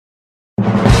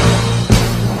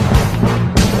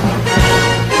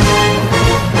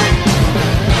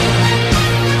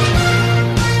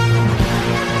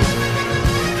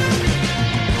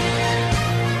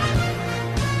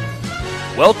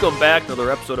Welcome back to another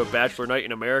episode of Bachelor Night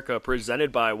in America,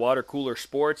 presented by Water Cooler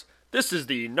Sports. This is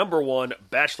the #1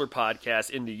 Bachelor podcast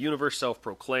in the universe,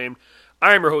 self-proclaimed.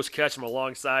 I am your host, Ketchum,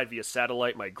 alongside via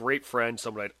satellite, my great friend,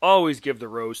 someone I'd always give the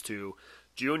rose to,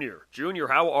 Junior. Junior,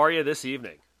 how are you this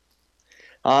evening?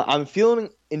 I'm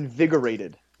feeling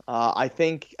invigorated. I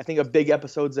think a big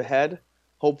episode's ahead.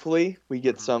 Hopefully, we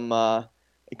get some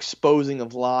exposing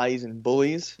of lies and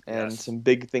bullies, and some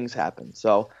big things happen.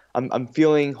 So I'm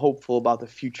feeling hopeful about the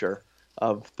future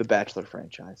of the Bachelor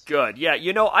franchise. Good. Yeah,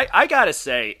 you know, I gotta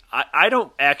say, I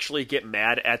don't actually get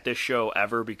mad at this show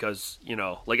ever because, you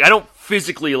know, like I don't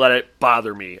physically let it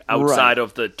bother me outside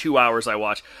of the 2 hours I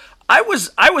watch. I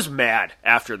was mad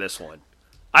after this one.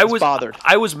 I was bothered.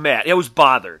 I was mad. I was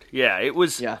bothered. Yeah, it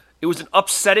was. Yeah. It was an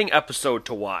upsetting episode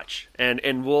to watch,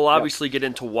 and we'll obviously get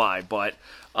into why. But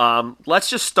let's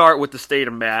just start with the state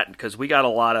of Matt because we got a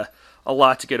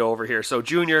lot to get over here. So,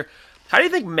 Junior, how do you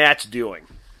think Matt's doing?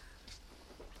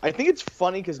 I think it's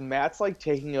funny because Matt's like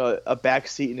taking a back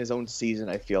seat in his own season.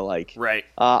 I feel like right.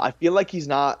 I feel like he's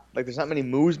not like there's not many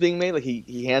moves being made. Like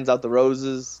he hands out the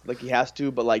roses like he has to,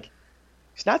 but like.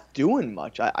 He's not doing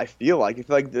much. I feel like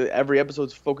every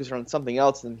episode's focused on something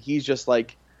else, and he's just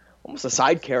like almost a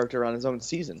side character on his own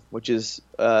season, which is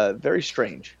very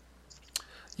strange.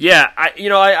 Yeah,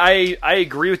 I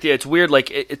agree with you. It's weird. Like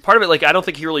it part of it, like I don't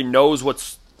think he really knows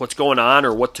what's going on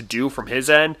or what to do from his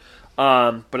end.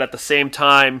 But at the same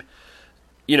time,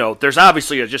 you know, there's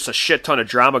obviously just a shit ton of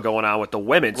drama going on with the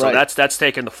women, so that's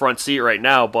taking the front seat right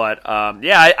now. But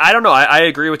yeah, I don't know. I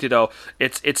agree with you though.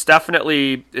 It's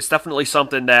definitely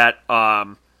something that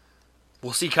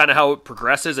we'll see kind of how it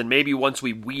progresses, and maybe once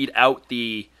we weed out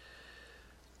the,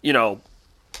 you know,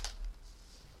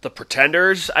 the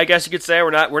pretenders, I guess you could say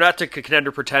we're not to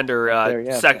contender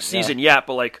pretender season yet,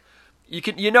 but like.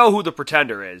 You know who the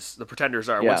pretender is. The pretenders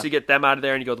are. Once you get them out of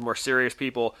there and you go to the more serious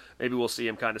people, maybe we'll see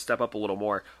him kind of step up a little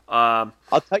more. I'll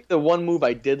tell you the one move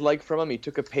I did like from him. He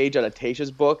took a page out of Tayshia's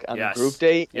book on the group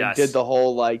date and did the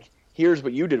whole like, here's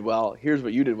what you did well, here's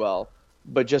what you did well.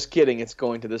 But just kidding, it's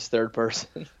going to this third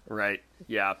person. Right.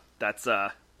 Yeah. That's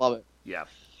love it. Yeah,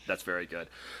 that's very good.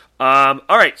 All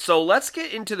right, so let's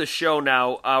get into the show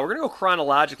now. We're going to go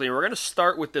chronologically, and we're going to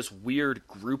start with this weird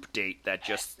group date that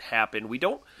just happened.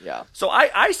 Yeah. So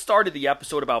I started the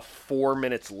episode about 4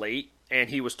 minutes late,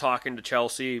 and he was talking to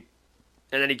Chelsea,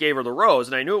 and then he gave her the rose,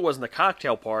 and I knew it wasn't the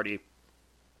cocktail party,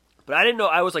 but I didn't know.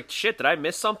 I was like, shit, did I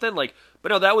miss something? Like, but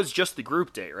no, that was just the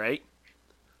group date, right?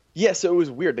 Yeah, so it was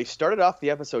weird. They started off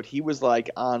the episode, he was like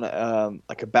on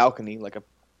like a balcony, like a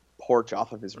porch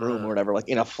off of his room or whatever, like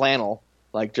in a flannel.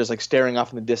 Like just like staring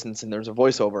off in the distance, and there's a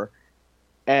voiceover,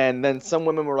 and then some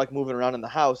women were like moving around in the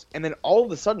house, and then all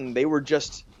of a sudden they were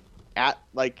just at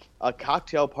like a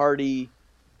cocktail party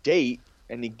date,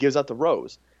 and he gives out the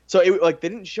rose. So it like they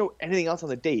didn't show anything else on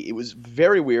the date. It was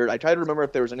very weird. I tried to remember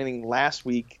if there was anything last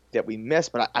week that we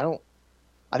missed, but I don't.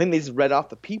 I think they just read off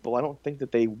the people. I don't think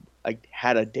that they like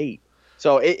had a date.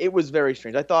 So it was very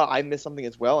strange. I thought I missed something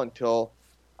as well until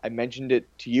I mentioned it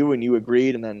to you and you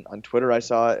agreed, and then on Twitter I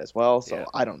saw it as well, so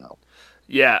I don't know.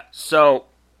 Yeah, so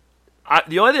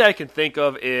the only thing I can think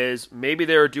of is maybe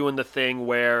they were doing the thing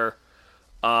where,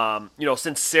 you know,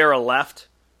 since Sarah left,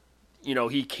 you know,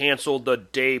 he canceled the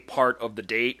day part of the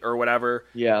date or whatever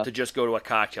to just go to a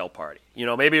cocktail party. You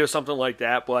know, maybe it was something like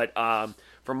that, but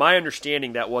from my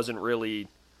understanding, that wasn't really...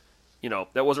 You know,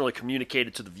 that wasn't really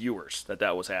communicated to the viewers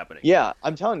that was happening. Yeah,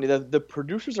 I'm telling you, the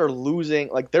producers are losing,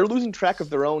 like, they're losing track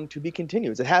of their own to be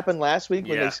continues. It happened last week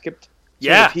when they skipped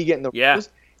P getting the rose.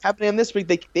 Happening this week,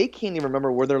 they can't even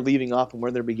remember where they're leaving off and where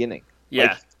they're beginning. Yeah.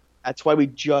 Like, that's why we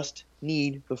just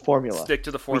need the formula. Stick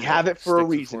to the formula. We have it for a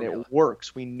reason. It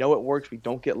works. We know it works. We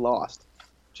don't get lost.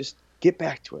 Just get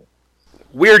back to it.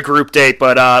 Weird group date,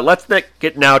 but let's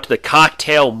get now to the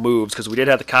cocktail moves, because we did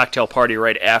have the cocktail party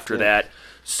right after that.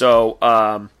 So,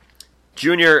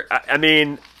 Junior, I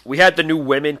mean, we had the new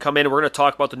women come in. We're going to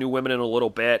talk about the new women in a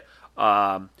little bit,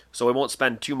 so we won't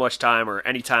spend too much time or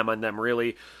any time on them,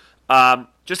 really.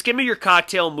 Just give me your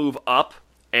cocktail move up,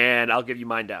 and I'll give you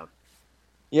mine down.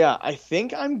 Yeah, I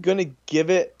think I'm going to give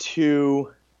it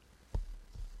to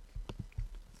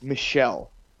Michelle.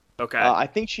 Okay. I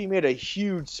think she made a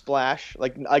huge splash,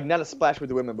 like not a splash with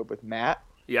the women, but with Matt.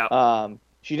 Yeah.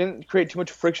 She didn't create too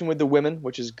much friction with the women,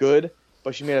 which is good.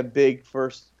 But she made a big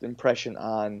first impression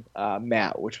on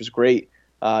Matt, which was great.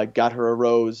 Got her a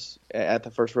rose at the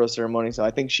first rose ceremony, so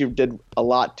I think she did a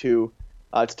lot too.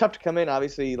 It's tough to come in,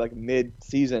 obviously, like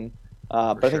mid-season,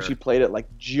 but I think she played it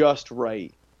like just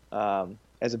right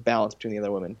as a balance between the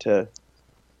other women to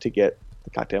get the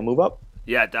cocktail move up.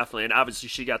 Yeah, definitely, and obviously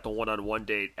she got the one-on-one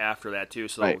date after that too,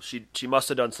 so she must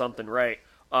have done something right.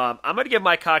 I'm going to give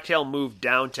my cocktail move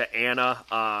down to Anna.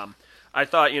 I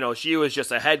thought, she was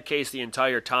just a head case the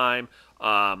entire time.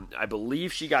 I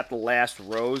believe she got the last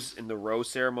rose in the rose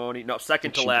ceremony. No,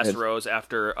 second to last rose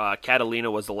after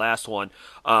Catalina was the last one.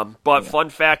 But fun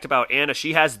fact about Anna,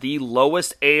 she has the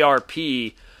lowest ARP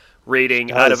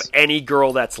rating out of any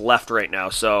girl that's left right now.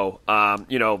 So,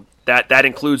 that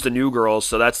includes the new girls.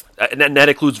 So and then that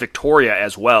includes Victoria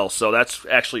as well. So that's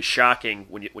actually shocking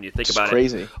when you think about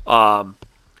crazy. it.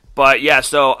 But yeah,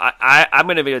 so I'm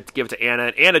going to give it to Anna.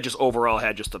 And Anna just overall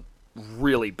had just a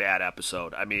really bad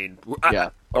episode. I mean,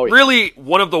 really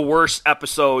one of the worst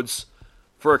episodes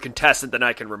for a contestant that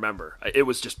I can remember. It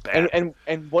was just bad.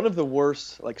 And one of the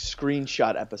worst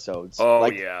screenshot episodes. Oh,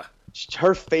 yeah.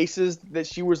 Her faces that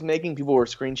she was making, people were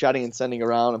screenshotting and sending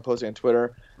around and posting on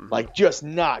Twitter. Just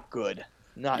not good.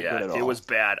 Not good at all. It was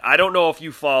bad. I don't know if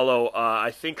you follow,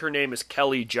 I think her name is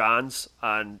Kelly Johns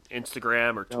on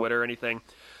Instagram or Twitter or anything.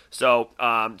 So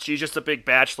she's just a big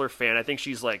Bachelor fan. I think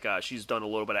she's she's done a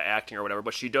little bit of acting or whatever,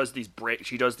 but she does these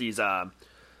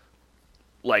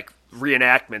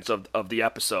reenactments of the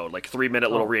episode,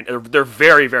 3-minute little they're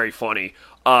very, very funny.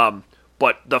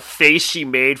 But the face she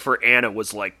made for Anna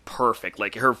was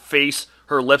perfect. Her face,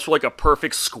 her lips were a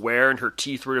perfect square, and her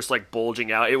teeth were just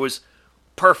bulging out. It was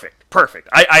perfect.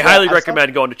 I highly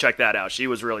recommend going to check that out. She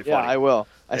was really funny. Yeah, I will.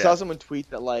 I saw someone tweet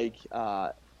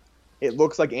that it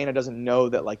looks like Anna doesn't know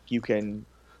that you can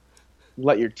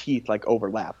let your teeth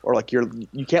overlap, or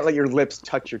you can't let your lips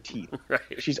touch your teeth. Right.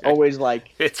 She's always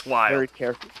it's wild. Very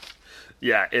careful.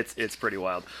 Yeah, it's pretty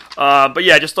wild. But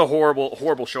yeah, just a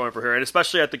horrible showing for her, and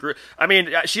especially at the group. I mean,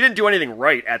 she didn't do anything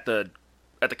right at the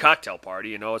cocktail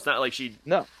party. It's not like she.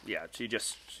 No. Yeah, she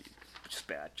just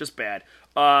bad.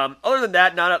 Other than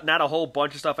that, not a whole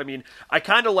bunch of stuff. I mean, I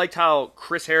kind of liked how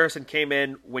Chris Harrison came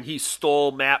in when he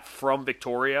stole Matt from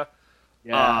Victoria.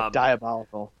 Yeah,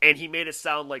 diabolical. And he made it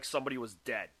sound like somebody was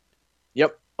dead.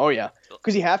 Yep. Oh, yeah.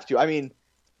 Because you have to. I mean,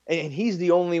 and he's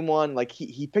the only one,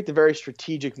 he picked a very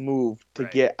strategic move to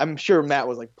get, I'm sure Matt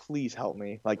was please help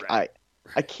me. I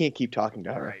can't keep talking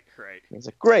to her. Right. And he's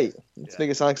great. Let's make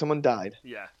it sound like someone died.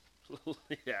 Yeah.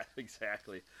 Yeah,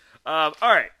 exactly. All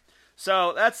right.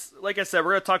 So that's, like I said,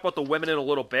 we're going to talk about the women in a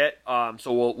little bit.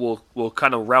 So we'll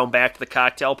kind of round back to the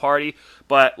cocktail party.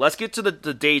 But let's get to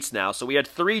the dates now. So we had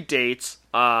 3 dates,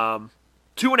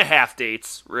 2.5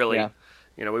 dates, really. Yeah.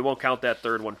 We won't count that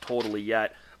third one totally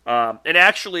yet. And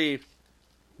actually,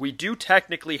 we do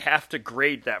technically have to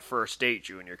grade that first date,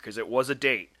 Junior, because it was a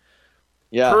date.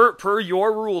 Yeah. Per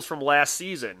your rules from last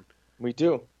season. We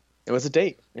do. It was a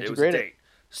date. It was a date.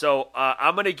 So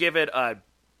I'm going to give it a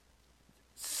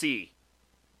C.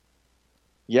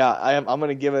 Yeah, I'm going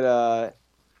to give it a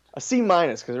C-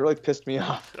 because it really pissed me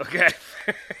off. Okay.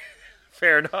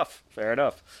 Fair enough.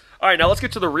 All right, now let's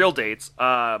get to the real dates.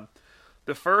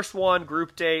 The first one,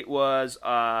 group date, was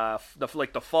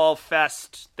the Fall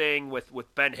Fest thing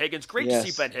with Ben Higgins. Great to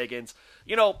see Ben Higgins.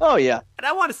 Oh, yeah. And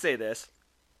I want to say this.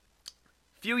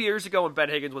 A few years ago when Ben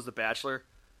Higgins was The Bachelor,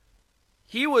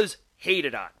 he was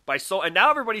hated on and now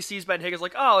everybody sees Ben Higgins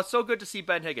oh, it's so good to see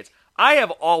Ben Higgins. I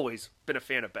have always been a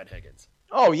fan of Ben Higgins.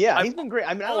 Oh, yeah. He's been great.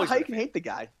 I mean, I don't know how you can hate the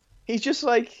guy. He's just he's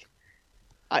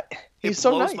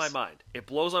so nice. It blows my mind. It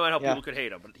blows my mind how people could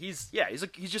hate him. But he's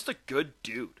just a good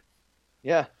dude.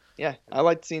 Yeah. I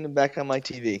liked seeing him back on my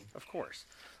TV. Of course.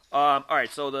 All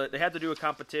right, so they had to do a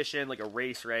competition, a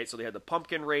race, right? So they had the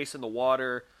pumpkin race in the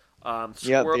water. They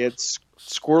had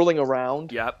squirreling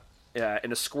around. Yep. Yeah,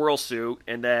 in a squirrel suit.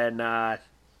 And then,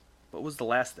 what was the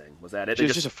last thing? Was that it? It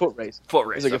was just a foot race. Foot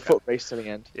race. It was a foot race to the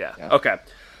end. Yeah. Okay.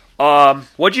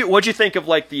 What'd you think of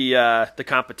the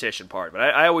competition part? But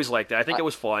I always liked that. I think it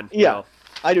was fun. Yeah,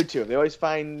 I do too. They always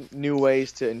find new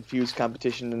ways to infuse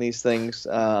competition in these things.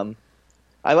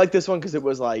 I like this one because it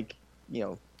was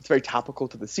it's very topical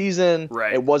to the season.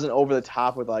 Right. It wasn't over the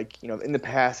top with in the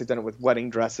past they've done it with wedding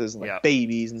dresses and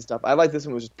babies and stuff. I like this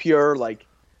one. It was just pure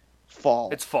fall.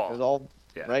 It's fall. It was all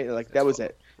right. That fall. Was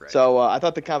it. Right. So I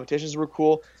thought the competitions were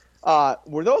cool.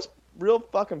 Were those real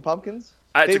fucking pumpkins?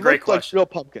 It's a great question. Like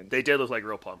real pumpkins. They did look like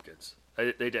real pumpkins.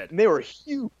 They did. And they were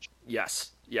huge.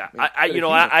 Yes. Yeah.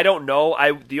 I don't know.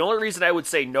 The only reason I would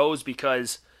say no is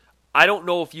because I don't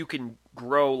know if you can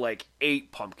grow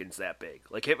 8 pumpkins that big.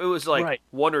 If it was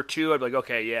 1 or 2, I'd be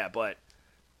okay, yeah, but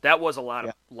that was a lot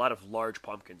of large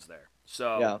pumpkins there.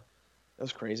 So yeah, that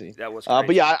was crazy. That was crazy.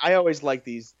 But yeah, I always like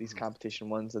these competition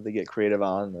ones that they get creative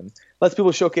on and lets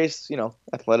people showcase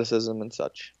athleticism and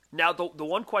such. Now the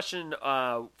one question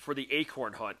for the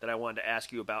acorn hunt that I wanted to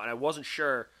ask you about, and I wasn't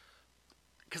sure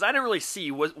because I didn't really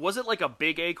see was it a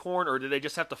big acorn or did they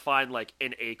just have to find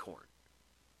an acorn?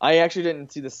 I actually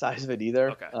didn't see the size of it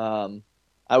either. Okay.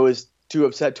 I was too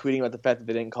upset tweeting about the fact that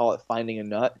they didn't call it finding a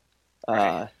nut.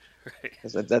 Right.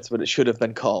 'Cause that's what it should have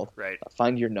been called. Right.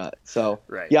 Find your nut. So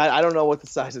Right. yeah, I don't know what the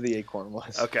size of the acorn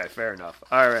was. Okay, fair enough.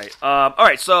 All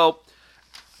right. So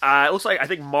it looks like I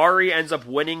think Mari ends up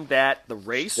winning the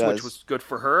race, which was good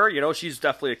for her. You know, she's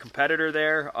definitely a competitor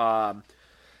there.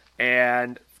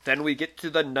 And then we get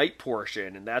to the night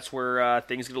portion, and that's where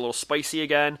things get a little spicy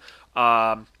again.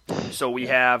 So we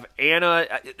have Anna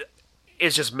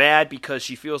is just mad because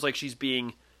she feels like she's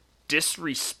being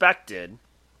disrespected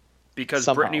because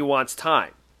Somehow. Brittany wants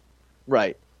time.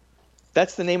 Right.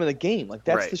 That's the name of the game. Like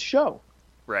that's Right. the show.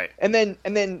 Right. And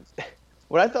then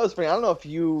what I thought was funny, I don't know if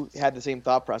you had the same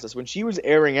thought process when she was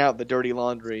airing out the dirty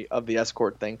laundry of the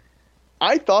escort thing.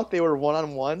 I thought they were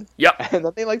one-on-one. Yep. And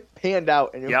then they like panned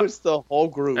out and it Yep. was the whole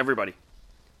group. Everybody.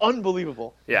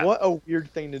 Unbelievable. Yeah. What a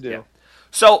weird thing to do. Yeah.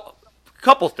 So, a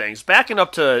couple things. Backing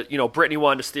up to, Brittany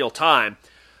wanting to steal time.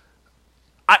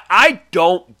 I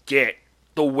don't get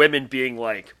the women being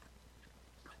like,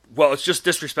 well, it's just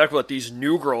disrespectful that these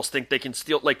new girls think they can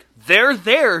steal. Like, they're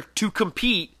there to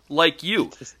compete like you.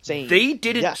 It's the same. They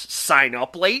didn't Yeah. sign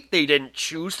up late. They didn't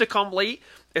choose to come late.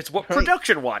 It's what Right.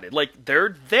 production wanted. Like,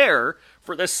 they're there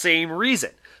for the same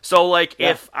reason. So, like,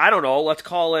 Yeah. if, I don't know, let's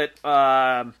call it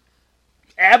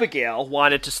Abigail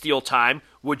wanted to steal time,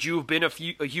 would you have been a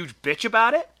huge bitch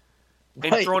about it?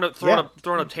 And Right. throwing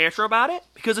a tantrum about it?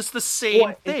 Because it's the same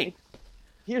Well, thing.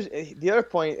 Here's the other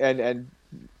point, and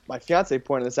my fiance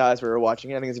pointed this out as we were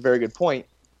watching it. I think it's a very good point,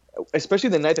 especially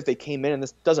the night that they came in, and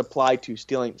this does apply to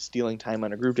stealing time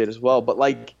on a group date as well. But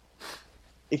like,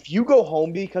 if you go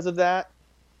home because of that,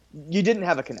 you didn't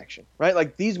have a connection, right?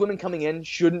 Like these women coming in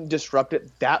shouldn't disrupt it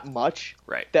that much,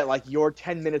 Right. that like your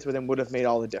 10 minutes with them would have made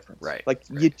all the difference. Right. Like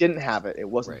you didn't have it. It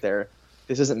wasn't Right. there.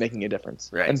 This isn't making a difference.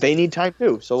 Right. And they need time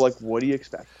too. So like, what do you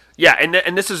expect? Yeah,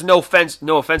 and this is no offense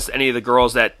to any of the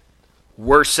girls that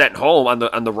were sent home on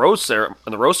the rose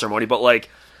ceremony, but like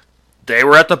they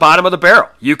were at the bottom of the barrel.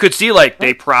 You could see like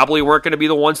they probably weren't going to be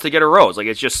the ones to get a rose. Like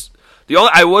it's just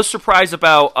I was surprised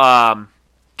about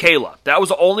Kayla. That was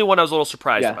the only one I was a little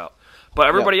surprised Yeah. about. But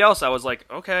everybody else, I was like,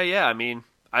 okay, yeah. I mean,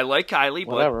 I like Kylie,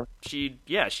 but Whatever. she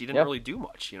didn't really do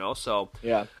much, So,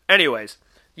 Yeah. anyways,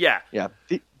 yeah. Yeah.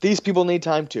 These people need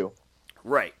time too.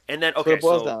 Right. And then, what okay, it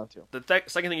boils so down to. the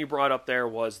second thing you brought up there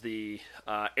was the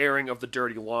airing of the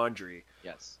dirty laundry.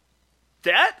 Yes.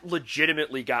 That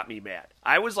legitimately got me mad.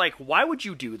 I was like, why would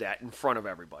you do that in front of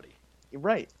everybody?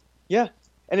 Right. Yeah.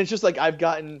 And it's just like I've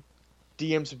gotten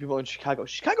DMs from people in Chicago.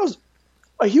 Chicago's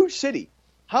a huge city.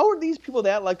 How are these people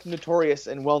that like notorious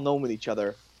and well known with each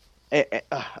other? I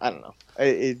don't know.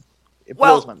 It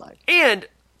blows my mind. And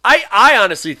I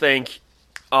honestly think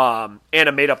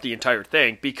Anna made up the entire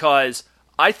thing because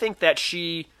I think that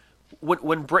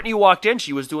when Brittany walked in,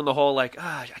 she was doing the whole like,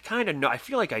 I kind of know. I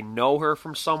feel like I know her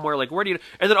from somewhere. Like, where do you?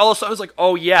 And then all of a sudden, I was like,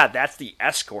 oh yeah, that's the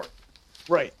escort.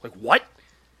 Right. Like what?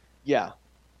 Yeah.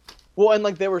 Well, and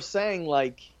like they were saying,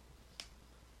 like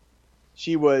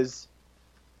she was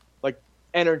like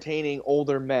entertaining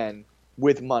older men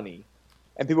with money,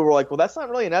 and people were like, well, that's not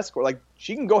really an escort. Like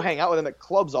she can go hang out with them at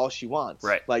clubs all she wants.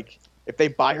 Right. Like if they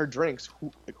buy her drinks,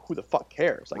 who the fuck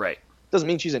cares? Like, Right. Doesn't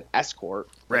mean she's an escort.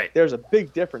 Right. Like, there's a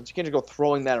big difference. You can't just go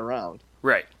throwing that around.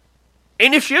 Right.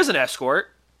 And if she is an escort,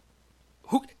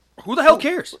 who the hell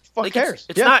cares? Fuck like, cares?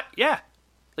 It's Yeah. Not. Yeah.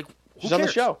 Like who She's cares? on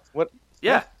the show. What?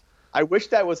 Yeah. I wish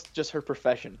that was just her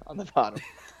profession on the bottom.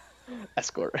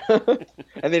 Escort.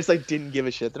 And they just like didn't give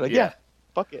a shit. They're like, yeah,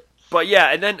 fuck it. But yeah,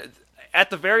 and then at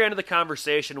the very end of the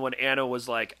conversation, when Anna was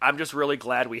like, "I'm just really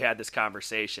glad we had this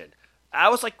conversation," I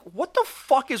was like, "What the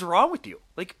fuck is wrong with you?"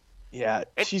 Like, Yeah,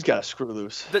 she's got a screw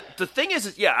loose. the thing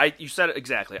is yeah, you said it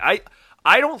exactly. I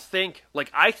don't think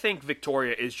I think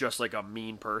Victoria is just like a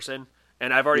mean person,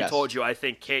 and I've already Yes. told you I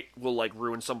think Kate will like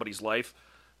ruin somebody's life.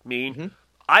 Mean. Mm-hmm.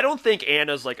 I don't think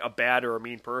Anna's like a bad or a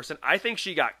mean person. I think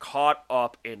she got caught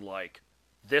up in like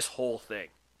this whole thing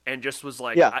and just was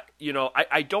like, Yeah.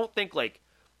 I don't think like,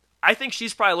 I think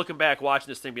she's probably looking back watching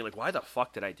this thing being like, why the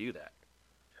fuck did I do that?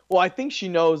 Well, I think she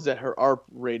knows that her ARP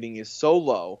rating is so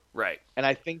low, Right. and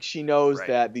I think she knows Right.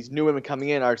 that these new women coming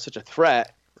in are such a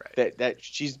threat Right. that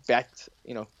she's backed,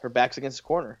 her back's against the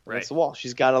corner, Right. against the wall.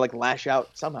 She's got to like lash out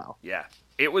somehow. Yeah.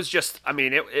 It was just, I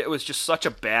mean, it was just such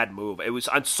a bad move. It was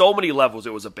on so many levels.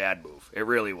 It was a bad move. It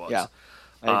really was. Yeah,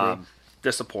 I agree.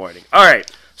 Disappointing. All right.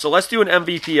 So let's do an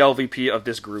MVP, LVP of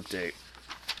this group date.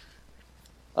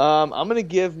 I'm gonna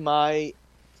give my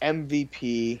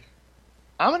MVP.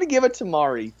 I'm gonna give it to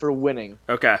Mari for winning.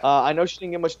 Okay. I know she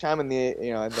didn't get much time in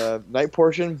the night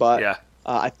portion, but Yeah.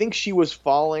 I think she was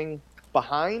falling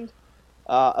behind.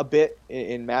 a bit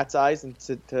in Matt's eyes, and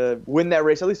to win that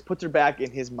race at least puts her back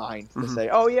in his mind to say,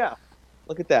 oh yeah,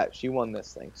 look at that, she won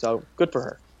this thing. So good for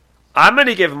her. I'm going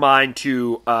to give mine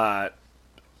to I'm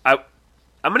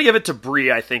going to give it to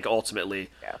Brie. I think ultimately,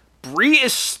 Brie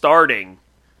is starting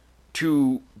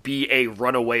to be a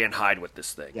runaway and hide with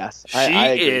this thing. Yes, she I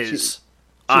agree. is. She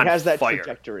on has that fire.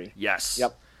 trajectory. Yes.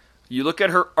 Yep. You look at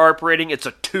her ARP rating; it's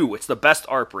a 2. It's the best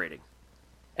ARP rating,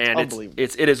 and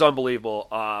it is unbelievable.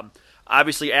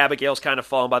 Obviously, Abigail's kind of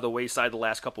fallen by the wayside the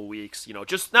last couple weeks. You know,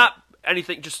 just not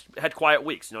anything. Just had quiet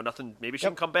weeks. You know, nothing. Maybe she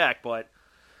can come back, but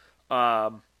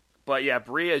yeah,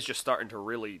 Bria is just starting to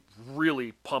really,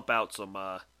 really pump out some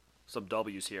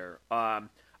W's here.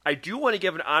 I do want to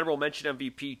give an honorable mention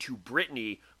MVP to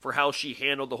Brittany for how she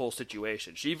handled the whole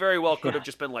situation. She very well could have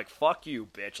just been like, "Fuck you,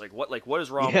 bitch!" Like what is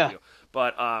wrong with you?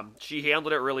 But she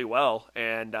handled it really well,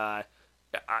 and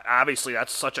obviously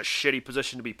that's such a shitty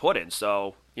position to be put in.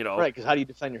 So you know, right? Because how do you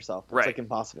defend yourself? It's like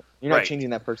impossible. You're not changing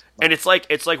that person. And it's like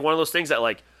one of those things that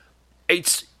like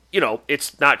it's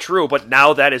it's not true, but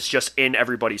now that is just in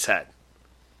everybody's head.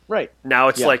 Right. Now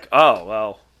it's like, oh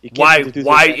well.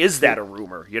 Why is that a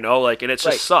rumor? You know, like, and it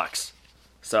just sucks.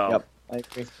 So, I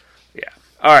agree. Yeah.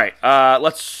 All right.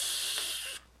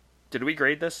 Did we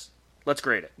grade this? Let's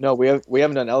grade it. No, we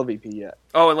haven't done LVP yet.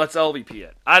 Oh, and let's LVP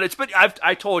it. It's been.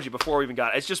 I told you before we even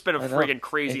got it. It's just been a friggin'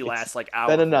 crazy last like hour.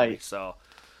 Been a night. So,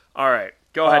 all right.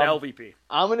 Go ahead, LVP.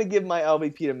 I'm gonna give my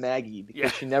LVP to Maggie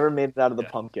because she never made it out of the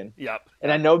pumpkin. Yep.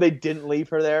 And I know they didn't leave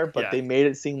her there, but they made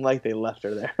it seem like they left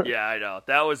her there. Yeah, I know.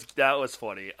 That was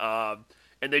funny.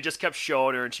 And they just kept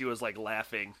showing her, and she was like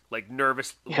laughing, like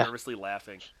nervously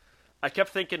laughing. I kept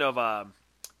thinking of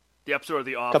the episode of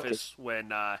The Office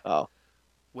when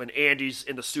Andy's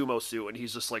in the sumo suit and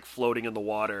he's just like floating in the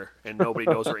water, and nobody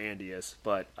knows where Andy is.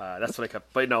 But that's what I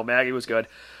kept. But no, Maggie was good.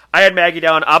 I had Maggie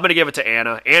down. I'm gonna give it to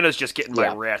Anna. Anna's just getting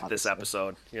my wrath this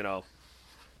episode. You know,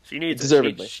 she needs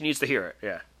it. She needs to hear it.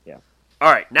 Yeah. Yeah.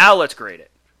 All right, now let's grade it.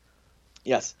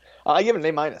 Yes, I give it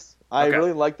an A-. I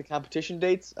really like the competition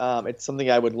dates. It's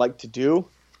something I would like to do.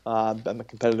 I'm a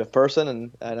competitive person,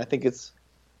 and I think it's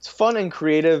fun and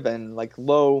creative and like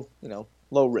low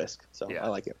risk. So I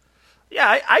like it.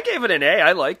 Yeah, I gave it an A.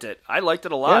 I liked it. I liked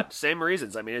it a lot. Yeah. Same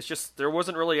reasons. I mean, it's just there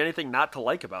wasn't really anything not to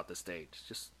like about this date. It's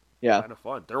just kind of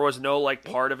fun. There was no like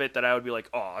part of it that I would be like,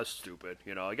 oh, that's stupid.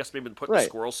 You know, I guess maybe putting the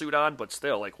squirrel suit on, but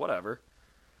still, like whatever.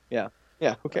 Yeah.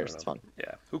 Yeah, who cares? It's fun.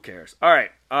 Yeah, who cares? All right,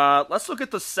 let's look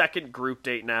at the second group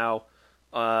date now.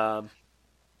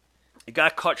 It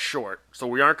got cut short, so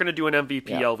we aren't going to do an MVP,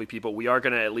 LVP, but we are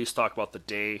going to at least talk about the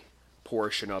day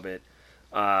portion of it.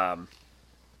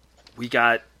 We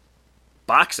got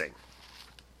boxing.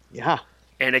 Yeah.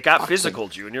 And it got physical,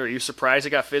 Junior. Are you surprised it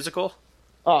got physical?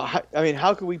 Oh, I mean,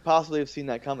 how could we possibly have seen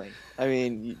that coming? I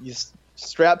mean, you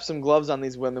strap some gloves on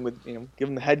these women with, give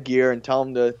them the headgear and tell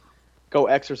them to go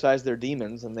exercise their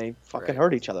demons, and they fucking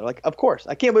hurt each other. Like, of course.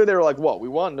 I can't believe they were like, whoa, we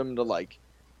want them to, like,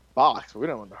 box, but we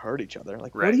don't want them to hurt each other.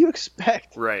 Like, what do you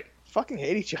expect? Right. Fucking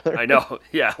hate each other. I know.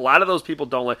 Yeah, a lot of those people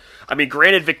don't like... I mean,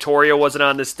 granted, Victoria wasn't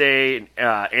on this date,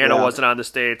 Anna wasn't on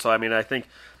this date, so, I mean, I think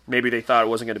maybe they thought it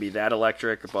wasn't going to be that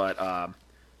electric, but,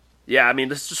 yeah, I mean,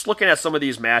 this just looking at some of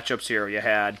these matchups here you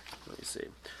had... Let me see.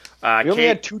 We only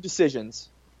had 2 decisions.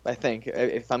 I think,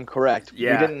 if I'm correct.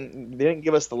 Yeah. They didn't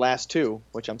give us the last 2,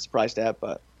 which I'm surprised at,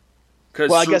 but...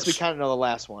 Well, I guess we kind of know the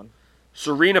last one.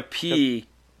 Serena P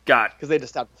got... Because they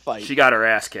just stopped the fight. She got her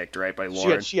ass kicked, right, by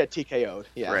Lauren. She had TKO'd.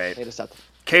 Yeah, right. They just stopped the...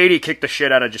 Katie kicked the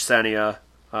shit out of Jasenia.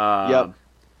 Yep.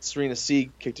 Serena C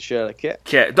kicked the shit out of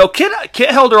Kit. Though Kit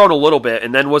held her own a little bit,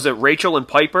 and then was it Rachel and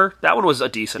Piper? That one was a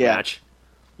decent match.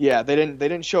 Yeah, they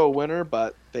didn't show a winner,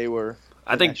 but they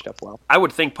matched up well. I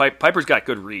would think Piper's got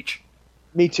good reach.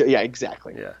 Me too. Yeah,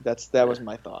 exactly. Yeah. That was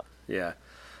my thought. Yeah.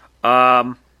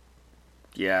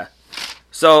 Yeah.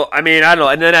 So, I mean, I don't know.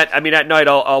 And then at night,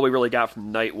 all we really got from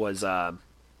the night was the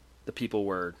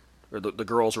people the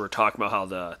girls were talking about how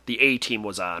the A team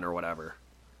was on or whatever.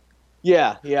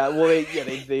 Yeah. Well, they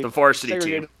the varsity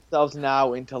team themselves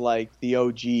now into like the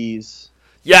OGs.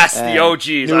 Yes, the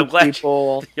OGs. I'm glad.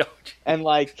 People. The OGs. And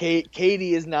like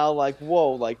Katie is now like,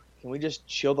 whoa, like, can we just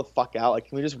chill the fuck out? Like,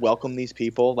 can we just welcome these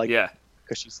people? Like, yeah.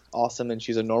 Because she's awesome and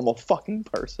she's a normal fucking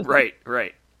person. Right.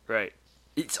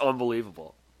 It's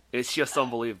unbelievable. It's just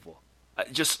unbelievable.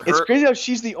 It's crazy how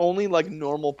she's the only like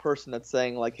normal person that's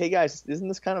saying like, "Hey guys, isn't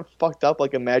this kind of fucked up?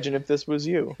 Like, imagine if this was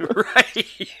you."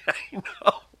 Right. I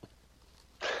know.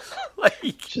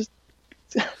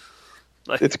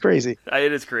 It's crazy.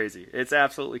 It is crazy. It's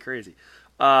absolutely crazy.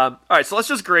 All right, so let's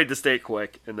just grade the state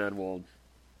quick, and then we'll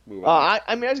move on.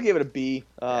 I mean, I just gave it a B.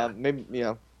 Maybe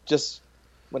just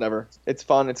whatever. It's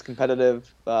fun. It's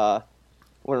competitive.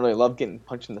 Wouldn't really love getting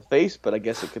punched in the face, but I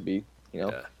guess it could be,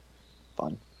 Yeah.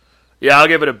 fun. Yeah, I'll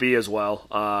give it a B as well.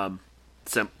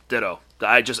 Ditto.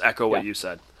 I just echo what Yeah. you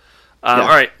said. Yeah. All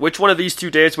right, which one of these two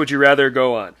dates would you rather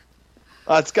go on?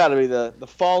 It's got to be the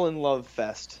fall in love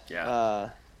fest. Yeah.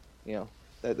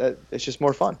 That it's just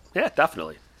more fun. Yeah,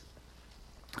 definitely.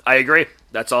 I agree.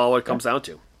 That's all it comes down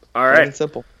to. All Plain right. and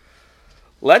simple.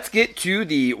 Let's get to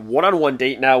the one-on-one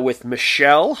date now with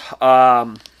Michelle.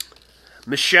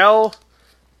 Michelle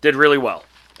did really well,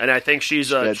 and I think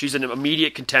she's an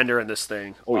immediate contender in this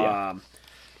thing. Oh, yeah.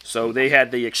 So they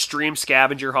had the extreme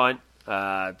scavenger hunt.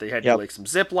 They had Yep. like some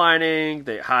zip lining.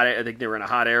 I think they were in a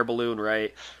hot air balloon,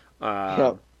 right?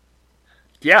 Yep.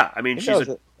 Yeah, I mean I think she's that a was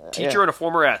it. teacher Yeah. and a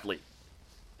former athlete.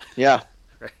 Yeah.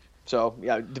 Right. So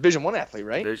yeah, Division I athlete,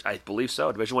 right? I believe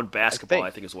so. Division I basketball, think.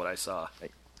 I think is what I saw. I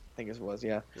think it was.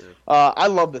 Yeah. I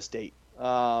love this date.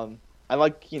 I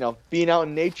like being out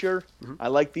in nature. Mhm. I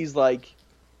like these like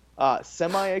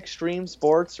semi-extreme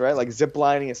sports, right? Like zip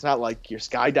lining. It's not like you're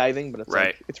skydiving, but it's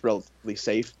Right. like it's relatively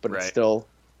safe, but Right. it's still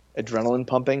adrenaline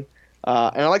pumping.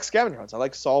 And I like scavenger hunts. I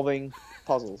like solving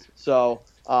puzzles. So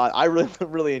I really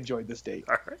really enjoyed this date.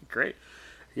 All right, great.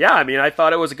 Yeah, I mean, I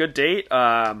thought it was a good date.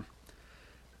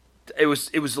 It was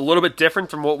a little bit different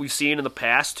from what we've seen in the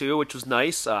past too, which was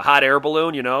nice. Hot air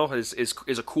balloon,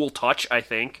 is a cool touch, I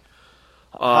think.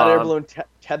 Hot air balloon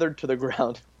tethered to the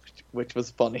ground, which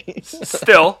was funny.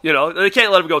 Still, they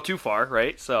can't let him go too far,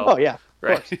 right? So, Oh yeah, of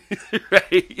right, course.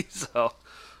 right. So,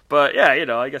 but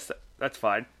yeah, I guess that's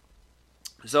fine.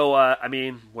 So, I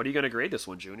mean, what are you going to grade this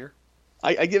one, Junior?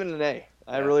 I give it an A.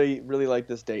 I Yeah. really really like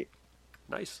this date.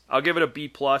 Nice. I'll give it a B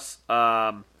plus.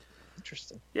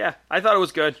 Interesting. Yeah, I thought it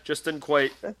was good. Just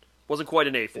wasn't quite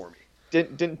an A for me.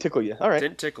 Didn't tickle you. All right.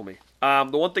 Didn't tickle me. The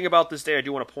one thing about this day I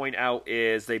do want to point out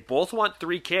is they both want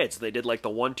 3 kids. They did like the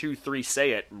 1, 2, 3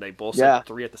 say it, and they both Yeah. said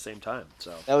 3 at the same time.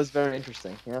 So That was very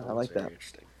interesting. Yeah, I like very that.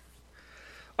 interesting.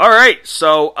 All right,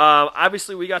 so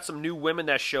obviously we got some new women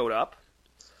that showed up.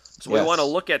 So we Yes. want to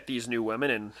look at these new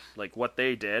women and like what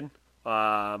they did.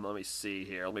 Let me see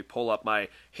here. Let me pull up my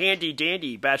handy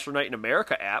dandy Bachelor Night in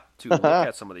America app to look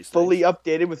at some of these things. Fully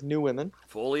updated with new women.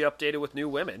 Fully updated with new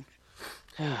women.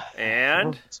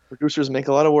 And Producers make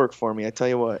a lot of work for me. I tell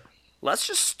you what. let's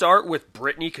just start with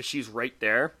Brittany because she's right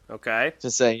there. Okay.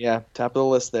 Just say, yeah, top of the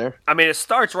list there. I mean, it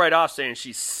starts right off saying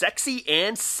she's sexy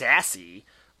and sassy.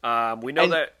 We know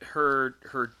And- that her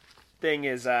thing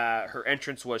is her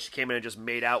entrance was she came in and just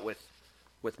made out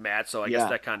with Matt, so I guess Yeah.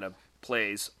 that kind of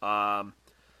plays.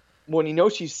 When you know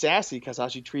she's sassy because how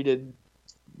she treated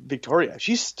Victoria.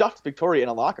 She stuffed Victoria in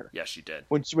a locker. Yes, she did.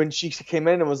 When she came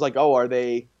in and was like, oh, are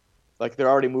they like they're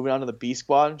already moving on to the B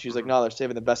squad? And she's like, no, they're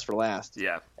saving the best for last.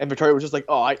 Yeah. And Victoria was just like,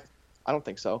 oh, I don't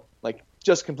think so. Like,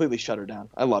 just completely shut her down.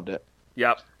 I loved it.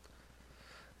 Yep.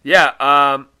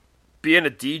 Yeah. Being a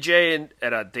DJ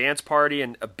at a dance party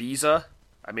in Ibiza.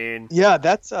 I mean, Yeah,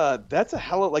 that's a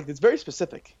hell of, like, it's very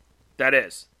specific. that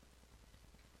is.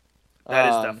 That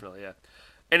is Um, definitely, yeah.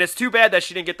 And it's too bad that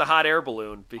she didn't get the hot air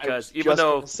balloon I because was even just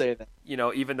though gonna say that.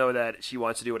 even though that she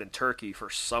wants to do it in Turkey for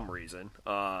some reason,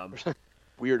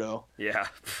 Weirdo. yeah,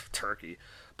 Turkey.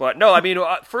 But no, I mean,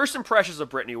 first impressions of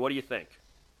Brittany. What do you think?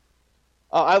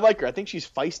 I like her. I think she's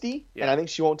feisty, Yeah. and I think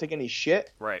she won't take any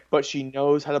shit. Right. But she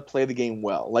knows how to play the game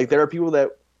well. Like there are people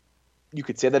that you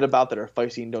could say that about that are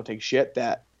feisty and don't take shit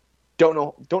that don't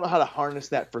know how to harness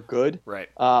that for good. Right.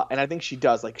 And I think she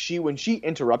does. Like when she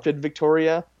interrupted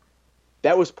Victoria,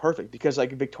 that was perfect because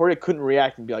like Victoria couldn't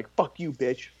react and be like "fuck you,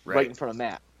 bitch" right in front of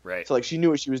Matt. Right. So like she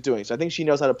knew what she was doing. So I think she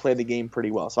knows how to play the game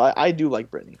pretty well. So I do like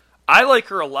Brittany. I like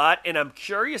her a lot, and I'm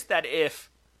curious that if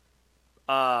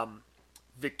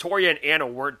Victoria and Anna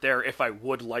weren't there, if I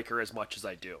would like her as much as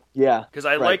I do. Yeah. Because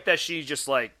I right. like that she's just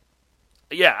like,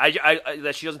 yeah, I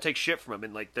that she doesn't take shit from him,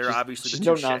 and like they're obviously she's the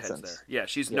two no shitheads nonsense. there. Yeah,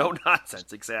 she's no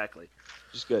nonsense, exactly.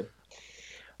 Which is good.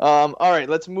 All right,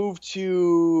 let's move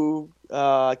to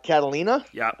Catalina.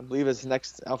 Yeah, I believe is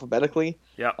next alphabetically.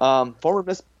 yeah, Former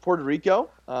Miss Puerto Rico,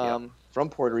 from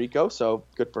Puerto Rico, so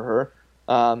good for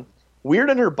her. Weird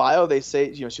in her bio, they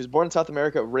say she was born in South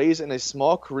America, raised in a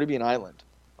small Caribbean island.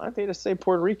 Why don't they just say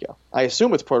Puerto Rico? I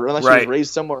assume it's Puerto Rico, unless she Right. was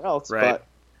raised somewhere else. Right.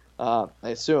 But I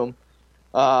assume.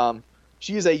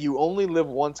 She is a you only live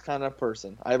once kind of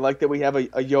person. I like that we have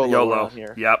a YOLO on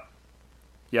here. Yep,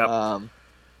 yep.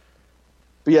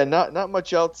 But yeah, not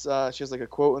much else. She has like a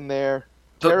quote in there.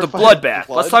 the Terrified bloodbath. of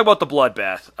blood. Let's talk about the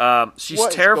bloodbath. She's What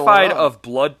is terrified going on? of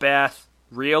bloodbath,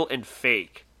 real and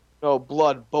fake. No,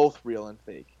 blood, both real and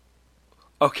fake.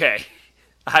 Okay.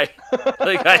 Like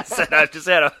I said, I just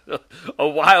had a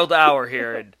wild hour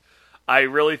here, and I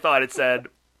really thought it said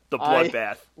the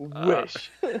bloodbath.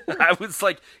 Wish. I was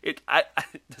like, this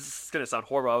is gonna sound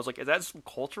horrible. I was like, is that some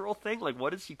cultural thing? Like,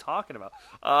 what is she talking about?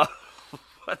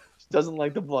 She doesn't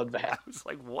like the bloodbath. I was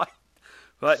like, what?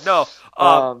 But no,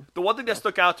 the one thing that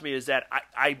stuck out to me is that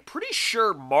I'm pretty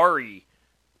sure Mari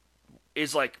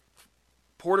is like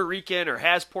Puerto Rican or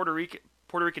has Puerto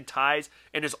Rican ties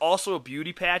and is also a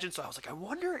beauty pageant. So I was like, I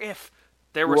wonder if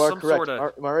there was some correct. sort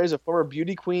of... Mari is a former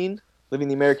beauty queen living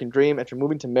the American dream after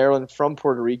moving to Maryland from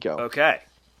Puerto Rico. Okay.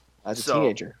 As a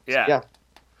teenager. Yeah.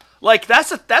 Like,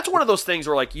 that's one of those things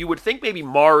where, like, you would think maybe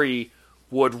Mari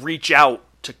would reach out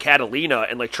to Catalina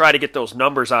and, like, try to get those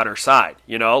numbers on her side,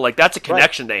 you know? Like, that's a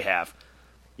connection they have.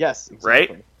 Yes,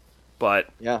 exactly. Right? But,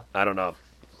 yeah, I don't know.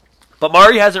 But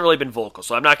Mari hasn't really been vocal,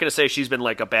 so I'm not going to say she's been,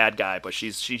 like, a bad guy, but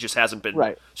she just hasn't been...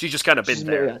 Right. She's just kind of been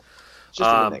there. Yeah. Just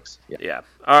in the mix. Yeah.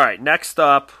 All right, next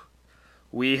up,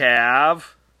 we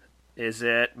have... Is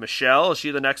it Michelle? Is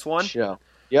she the next one? Michelle.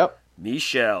 Yep.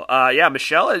 Michelle.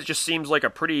 Michelle just seems like a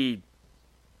pretty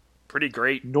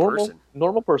great person.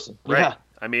 Normal person. Right. Yeah.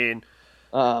 I mean,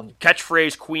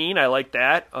 catchphrase queen. I like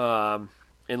that.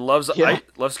 And loves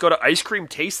to go to ice cream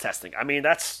taste testing. I mean,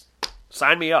 that's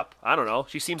sign me up. I don't know.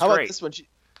 She seems How great. about this one?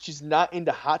 She's not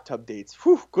into hot tub dates.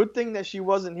 Whew, good thing that she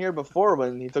wasn't here before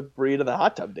when he took Bree to the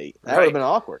hot tub date. That would have been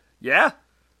awkward. Yeah.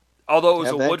 Although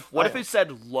it was wood. What if it it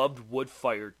said loved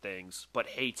wood-fired things but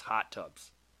hates hot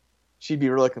tubs? She'd be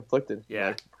really conflicted.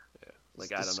 Yeah.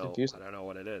 Like I don't know. Confusing. I don't know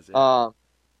what it is. Yeah.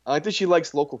 I think she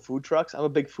likes local food trucks. I'm a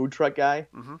big food truck guy.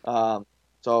 Mm-hmm.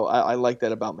 So I like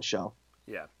that about Michelle.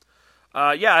 Yeah.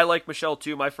 I like Michelle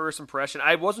too. My first impression,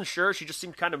 I wasn't sure. She just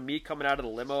seemed kind of meek coming out of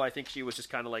the limo. I think she was just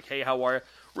kind of like, "Hey, how are you?"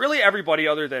 Really, everybody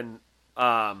other than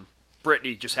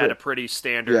Brittany just had a pretty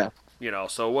standard,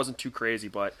 so it wasn't too crazy.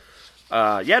 But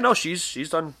she's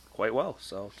done quite well.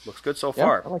 So looks good so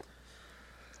far. I like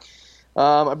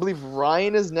I believe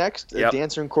Ryan is next, a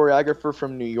dancer and choreographer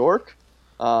from New York.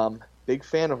 Big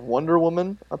fan of Wonder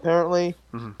Woman, apparently.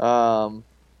 Mm-hmm.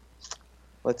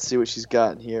 Let's see what she's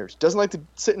got here. She doesn't like to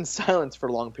sit in silence for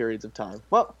long periods of time.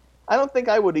 Well, I don't think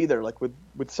I would either, like with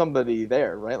somebody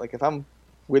there, right? Like if I'm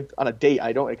on a date,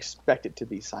 I don't expect it to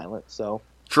be silent. So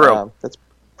true. That's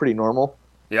pretty normal.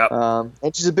 Yeah.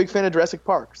 And she's a big fan of Jurassic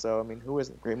Park. So, I mean, who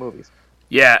isn't? Great movies.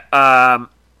 Yeah.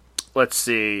 Let's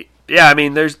see. Yeah, I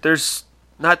mean, there's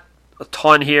not a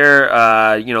ton here.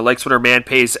 Likes when her man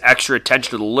pays extra attention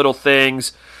to the little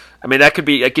things. I mean, that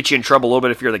gets you in trouble a little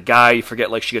bit if you're the guy. You forget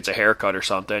like she gets a haircut or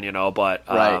something, But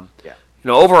right. Yeah.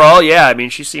 Overall, yeah. I mean,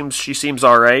 she seems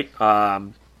all right. I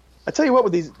tell you what,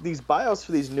 with these bios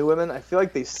for these new women, I feel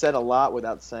like they said a lot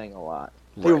without saying a lot.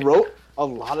 They wrote a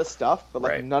lot of stuff, but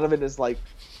like none of it is like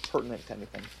pertinent to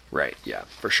anything. Right. Yeah.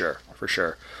 For sure.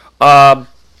 All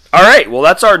right. Well,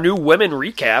 that's our new women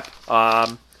recap.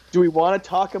 Do we want to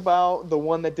talk about the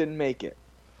one that didn't make it?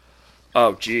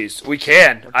 Oh, geez. We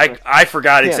can. I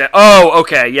forgot exactly. Oh,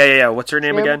 okay. Yeah. What's her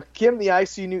name again? Kim, the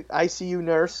ICU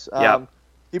nurse.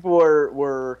 People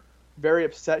were very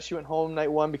upset she went home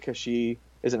night one because she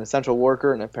is an essential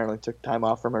worker and apparently took time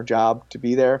off from her job to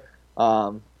be there.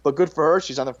 But good for her.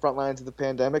 She's on the front lines of the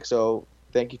pandemic, so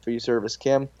thank you for your service,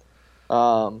 Kim.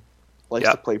 Likes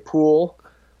to play pool.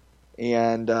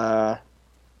 And,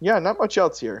 not much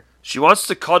else here. She wants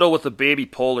to cuddle with a baby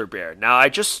polar bear. Now,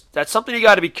 that's something you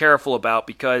got to be careful about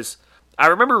because I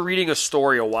remember reading a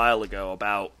story a while ago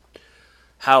about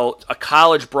how a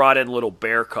college brought in little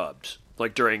bear cubs,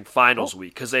 like during finals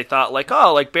week, because they thought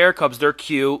like bear cubs, they're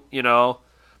cute,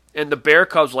 and the bear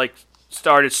cubs like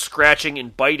started scratching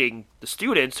and biting the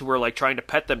students who were like trying to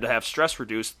pet them to have stress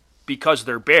reduced because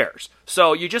they're bears.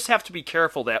 So you just have to be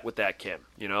careful with that, Kim,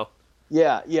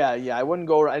 Yeah. I wouldn't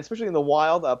go around, especially in the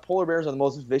wild. Polar bears are the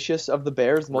most vicious of the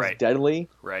bears, the most deadly.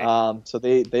 Right. So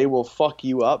they will fuck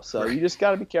you up. So you just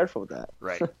got to be careful with that.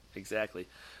 Right. Exactly.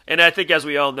 And I think, as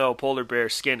we all know, polar bear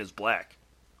skin is black.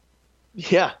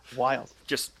 Yeah. Wild.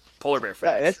 Just polar bear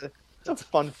facts. Yeah, that's a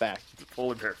fun fact. It's a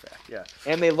polar bear fact. Yeah.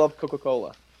 And they love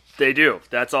Coca-Cola. They do.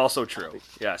 That's also true.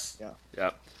 Yes. Yeah.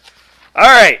 Yep. All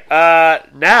right.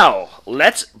 Now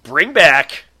let's bring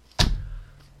back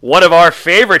one of our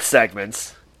favorite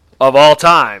segments of all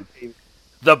time,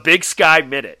 the Big Sky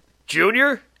Minute.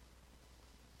 Junior,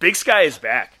 Big Sky is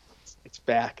back. It's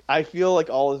back. I feel like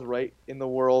all is right in the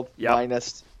world,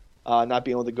 minus not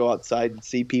being able to go outside and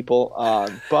see people.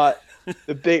 But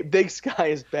the Big Sky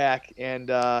is back, and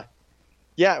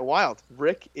wild.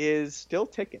 Rick is still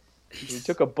ticking. He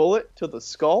took a bullet to the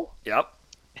skull. Yep.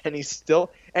 And he's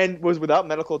still was without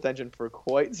medical attention for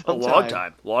quite some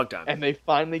time. Long time. And they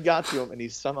finally got to him, and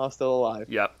he's somehow still alive.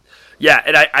 Yep. Yeah,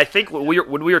 and I think when we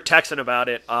were texting about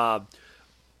it,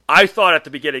 I thought at the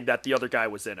beginning that the other guy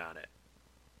was in on it.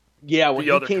 Yeah, when the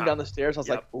he other came cop. down the stairs, I was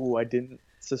like, "Ooh, I didn't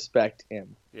suspect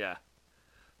him." Yeah.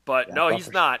 But Yeah, no, Buffer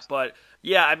he's not. Smith. But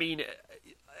yeah, I mean,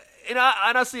 and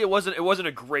honestly, it wasn't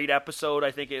a great episode.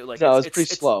 I think No, it was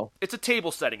pretty slow. it's a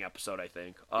table setting episode. I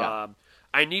think. Yeah.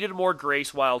 I needed more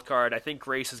Grace wild card. I think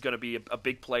Grace is going to be a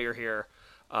big player here.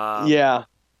 Yeah.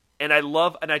 And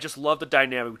I just love the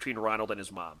dynamic between Ronald and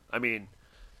his mom. I mean,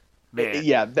 man.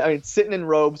 Yeah, I mean, sitting in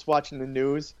robes watching the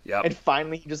news, Yep. and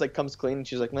finally he just like comes clean, and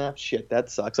she's like, "Nah, shit, that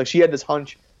sucks." Like she had this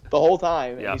hunch the whole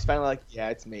time, and Yep. he's finally like, "Yeah,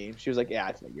 it's me." She was like, "Yeah,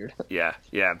 I figured." Yeah,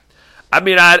 yeah. I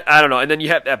mean, I don't know. And then you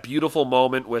have that beautiful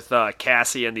moment with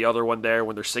Cassie and the other one there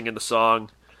when they're singing the song.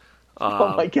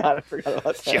 Oh my god, I forgot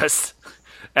about that. Just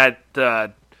at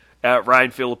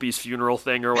Ryan Phillippe's funeral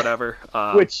thing or whatever.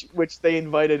 Which they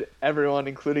invited everyone,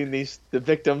 including the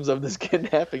victims of this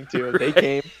kidnapping to. And they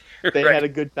came. They Right. had a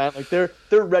good time. Like they're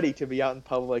ready to be out in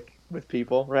public with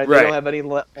people, right? They Right. don't have any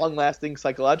long-lasting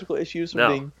psychological issues from No.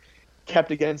 being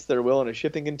kept against their will in a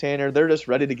shipping container. They're just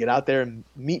ready to get out there and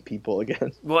meet people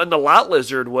again. Well, and the lot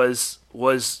lizard was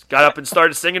got up and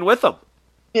started singing with them.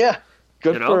 Yeah,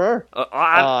 good You know? for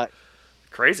her.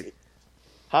 Crazy.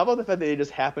 How about the fact that they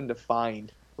just happened to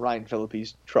find Ryan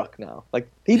Phillippe's truck now? Like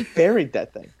he buried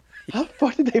that thing. How the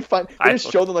fuck did they find? They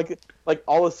just showed them like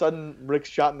all of a sudden Rick's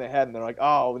shot in the head, and they're like,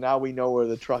 "Oh, now we know where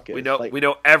the truck is." We know Like, we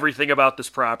know everything about this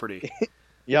property.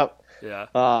 Yep.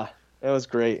 Yeah. It was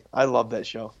great. I love that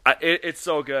show. It's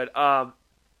so good.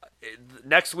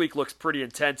 Next week looks pretty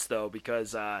intense though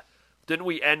because didn't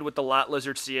we end with the lot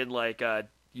lizard seeing like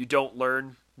you don't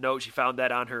learn note? She found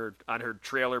that on her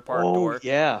trailer park door.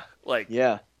 Yeah. Like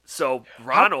Yeah. so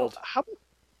Ronald. How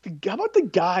about the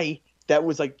guy that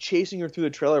was like chasing her through the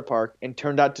trailer park and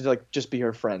turned out to like just be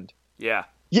her friend? Yeah.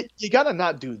 You gotta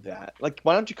not do that. Like,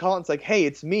 why don't you call it? And it's like, hey,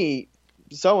 it's me,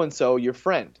 so and so, your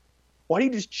friend. Why do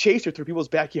you just chase her through people's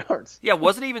backyards? Yeah.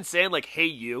 Wasn't even saying like, "Hey,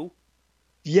 you."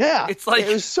 Yeah, It's like-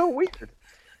 it was so weird,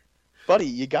 buddy.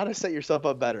 You gotta set yourself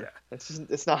up better.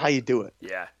 It's not how you do it.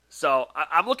 Yeah. So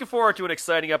I'm looking forward to an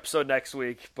exciting episode next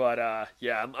week. But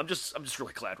yeah, I'm just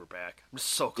really glad we're back. I'm just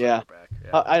so glad we're back.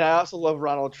 Yeah. And I also love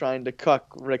Ronald trying to cuck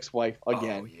Rick's wife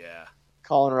again, Oh yeah.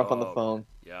 calling her up on the Oh, phone.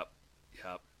 Yep.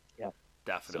 Yep.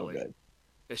 Definitely. So good.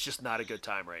 It's just not a good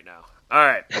time right now. All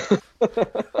right.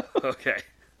 Okay.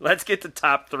 Let's get to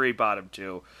top 3, bottom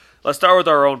 2. Let's start with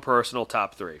our own personal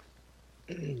top 3.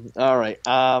 All right.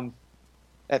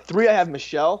 At 3, I have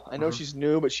Michelle. I know Mm-hmm. she's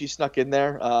new, but she snuck in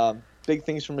there. Big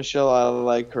things from Michelle. I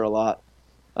like her a lot.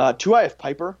 2, I have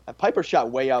Piper. Piper shot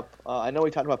way up. I know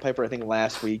we talked about Piper, I think,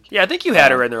 last week. Yeah, I think you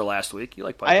had her in there last week. You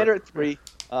like Piper. I had her at 3,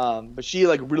 but she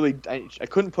like really. I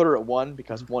couldn't put her at 1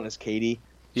 because 1 is Katie.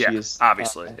 Yeah, She is,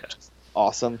 obviously. Yeah.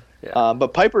 awesome. Yeah.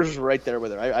 But Piper's right there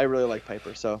with her. I really like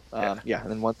Piper. So yeah, and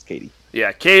then 1's Katie.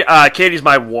 Yeah, Katie's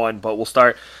my 1, but we'll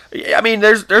start. I mean,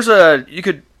 there's a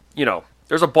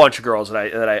bunch of girls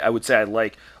that I would say I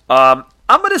like. I'm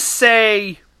gonna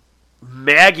say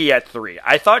Maggie at 3.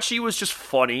 I thought she was just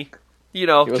funny, just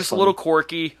funny. a little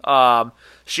quirky.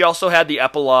 She also had the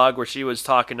epilogue where she was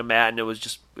talking to Matt, and it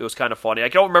was kind of funny. I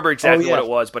don't remember exactly yeah. what it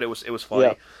was, but it was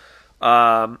funny.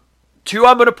 Yeah. 2,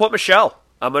 I'm gonna put Michelle.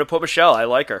 I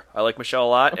like her. I like Michelle a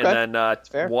lot. Okay. And then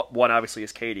fair. 1 obviously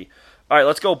is Katie. All right,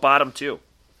 let's go bottom 2.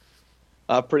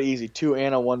 Pretty easy. 2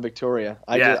 Anna, 1 Victoria.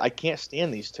 I can't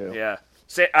stand these two. Yeah.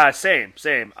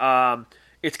 Same.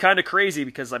 It's kind of crazy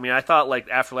because, I mean, I thought, like,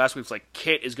 after last week's, like,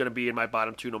 Kit is going to be in my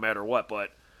bottom 2 no matter what, but,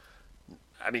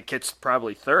 I mean, Kit's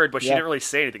probably 3rd, but she didn't really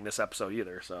say anything this episode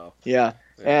either, so. Yeah.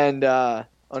 And, oh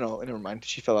no, never mind.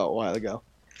 She fell out a while ago.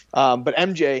 But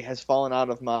MJ has fallen out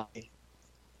of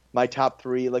my top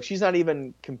 3. Like, she's not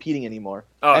even competing anymore.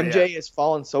 Oh, MJ has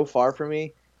fallen so far for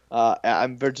me.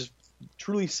 I'm just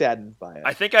truly saddened by it.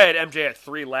 I think I had MJ at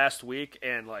 3 last week,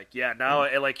 and, like,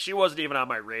 now, like, she wasn't even on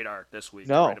my radar this week.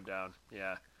 No. To write him down.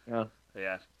 Yeah.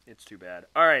 Yeah. It's too bad.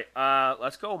 All right,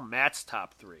 let's go Matt's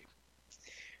top 3.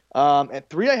 At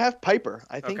 3, I have Piper.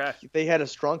 I think Okay. they had a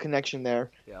strong connection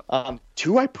there. Yep.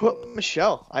 2, I put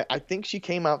Michelle. I think she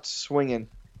came out swinging.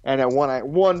 And at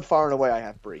 1, far and away, I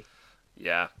have Bree.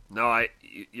 Yeah. No,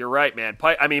 you're right, man.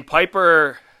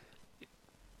 Piper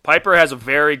has a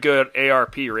very good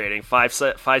ARP rating,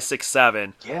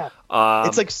 5.67. Yeah. Um,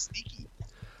 It's like sneaky.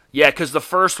 Yeah, because the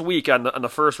first week on the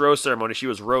first rose ceremony, she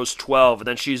was rose 12, and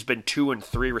then she's been 2 and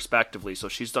 3 respectively, so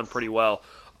she's done pretty well.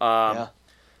 Yeah.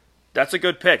 That's a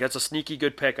good pick. That's a sneaky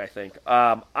good pick, I think.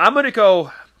 I'm gonna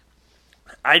go.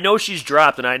 I know she's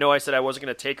dropped, and I know I said I wasn't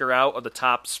gonna take her out of the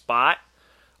top spot.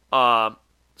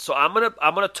 So I'm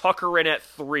gonna tuck her in at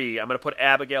 3. I'm gonna put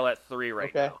Abigail at 3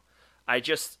 right now.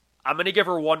 I'm gonna give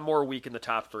her 1 more week in the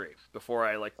top 3 before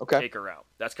I take her out.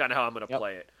 That's kind of how I'm gonna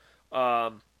play it.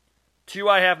 2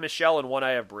 I have Michelle, and 1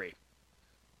 I have Brie.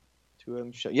 2 of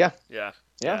them. Yeah. Yeah.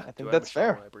 Yeah, I think 2 I have that's Michelle,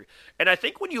 fair. 1 I have Brie. And I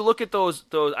think when you look at those,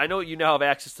 I know you now have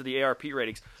access to the ARP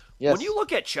ratings. Yes. When you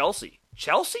look at Chelsea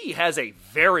has a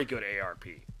very good ARP.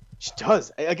 She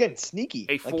does. Again, sneaky.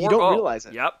 A Like 4 you don't realize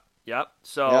it. Yep.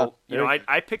 So, Yeah,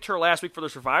 I picked her last week for the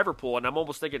Survivor pool, and I'm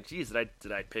almost thinking, geez,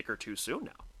 did I pick her too soon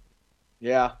now?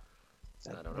 Yeah.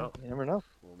 I don't know. You never know.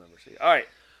 We'll never see. All right.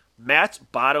 Matt's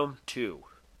bottom 2.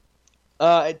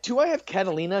 At 2 I have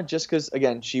Catalina just because,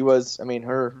 again, she was, I mean,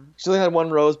 she only had 1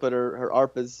 rose, but her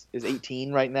ARP is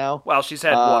 18 right now. Well, she's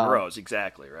had 1 rose,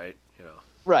 exactly, right?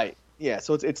 Right. Yeah,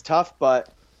 so it's tough, but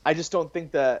I just don't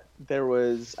think that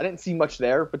I didn't see much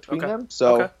there between them.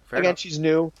 So, again, enough. she's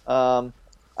new.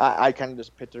 I kind of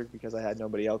just picked her because I had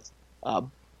nobody else.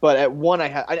 But at 1 I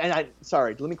had,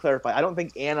 sorry, let me clarify. I don't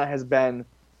think Anna has been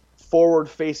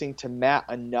forward-facing to Matt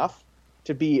enough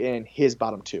to be in his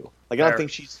bottom 2. Like, I don't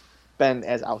think she's been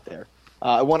as out there.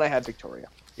 At 1 I had Victoria.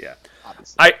 Yeah.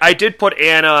 Obviously. I did put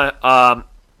Anna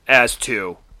as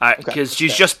 2 because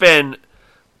she's just been,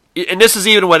 and this is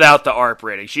even without the ARP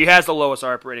rating. She has the lowest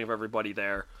ARP rating of everybody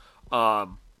there, but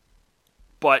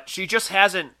she just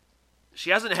hasn't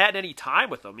had any time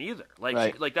with them either. Like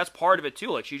Right. like that's part of it too.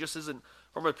 Like she just isn't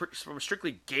from a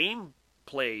strictly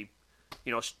gameplay,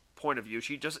 point of view.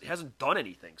 She just hasn't done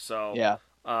anything. So Yeah.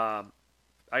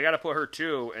 I got to put her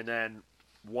 2, and then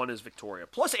 1 is Victoria.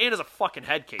 Plus, Anna's a fucking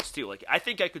head case, too. Like, I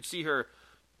think I could see her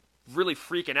really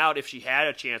freaking out if she had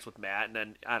a chance with Matt, and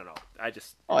then, I don't know.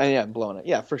 Oh, and yeah, blowing it.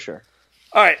 Yeah, for sure.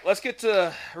 All right, let's get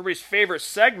to everybody's favorite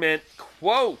segment,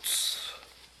 quotes.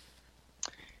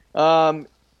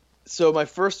 So my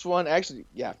first one, actually,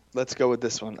 yeah, let's go with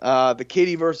this one. The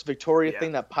Katie versus Victoria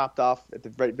thing that popped off at the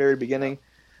very beginning.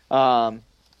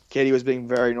 Katie was being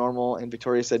very normal, and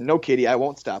Victoria said, "No, Katie, I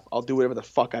won't stop. I'll do whatever the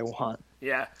fuck I want."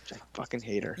 Yeah. Which I fucking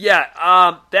hate her.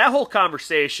 Yeah, that whole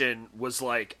conversation was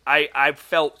like, I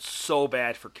felt so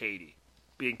bad for Katie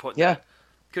being put in that.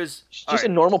 Because she's just a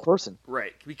normal person.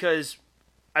 Right, because,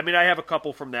 I mean, I have a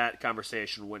couple from that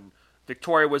conversation when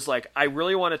Victoria was like, I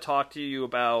really want to talk to you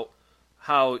about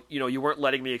how, you weren't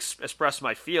letting me express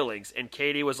my feelings. And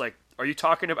Katie was like, are you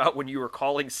talking about when you were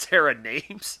calling Sarah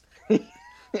names?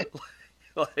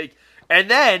 And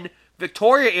then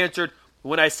Victoria answered,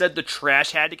 when I said the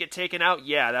trash had to get taken out,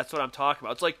 yeah, that's what I'm talking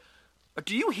about. It's like,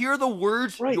 do you hear the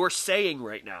words you're saying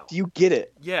right now? Do you get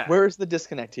it? Yeah. Where's the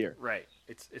disconnect here? Right.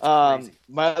 It's crazy.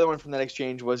 My other one from that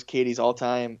exchange was Katie's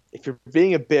all-time, if you're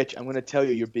being a bitch, I'm going to tell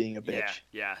you you're being a bitch.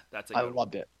 Yeah, that's a good one.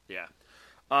 Loved it. Yeah.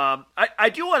 I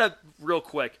do want to, real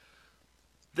quick,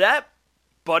 that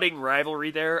budding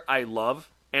rivalry there, I love.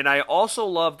 And I also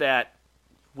love that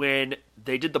when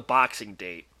they did the boxing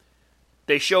date,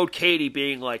 they showed Katie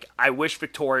being like, I wish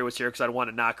Victoria was here because I'd want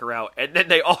to knock her out. And then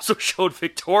they also showed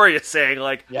Victoria saying,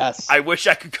 like, yes, I wish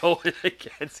I could go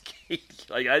against Katie.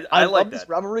 Like, I like love this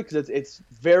rivalry because it's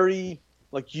very,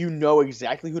 like,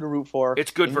 exactly who to root for.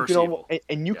 It's good versus evil.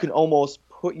 And you can almost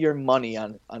put your money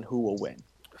on who will win.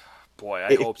 Boy,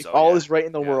 I hope so. If all is right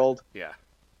in the world. Yeah.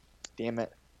 Damn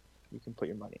it. You can put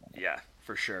your money on it. Yeah,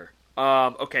 for sure.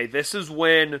 Okay, this is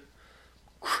when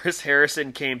Chris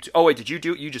Harrison came to... Oh, wait, did you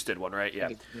do... You just did one, right? Yeah.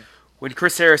 When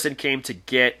Chris Harrison came to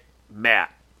get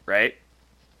Matt, right?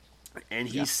 And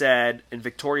he said... And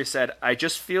Victoria said, I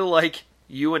just feel like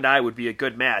you and I would be a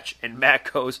good match. And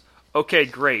Matt goes, okay,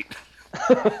 great.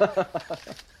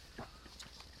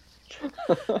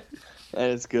 That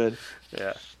is good.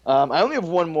 Yeah. I only have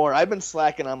one more. I've been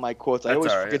slacking on my quotes. I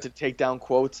always forget right. to take down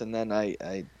quotes, and then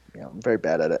I'm very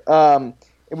bad at it.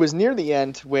 It was near the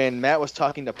end when Matt was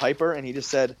talking to Piper, and he just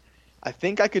said, I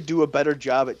think I could do a better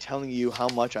job at telling you how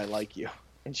much I like you.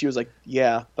 And she was like,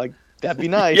 yeah, like, that'd be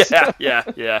nice. yeah,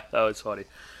 that was funny.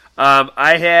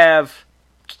 I have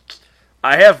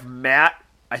Matt.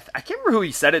 I can't remember who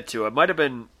he said it to. It might have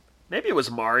been, maybe it was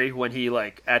Mari when he,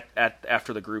 like,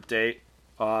 after the group date,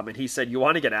 and he said, you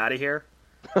want to get out of here?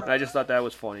 And I just thought that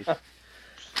was funny.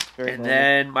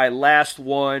 Then my last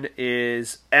one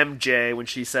is MJ when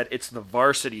she said, it's the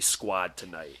varsity squad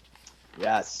tonight.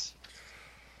 Yes.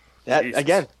 That Jesus.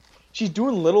 Again, she's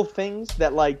doing little things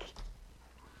that, like,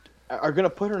 are going to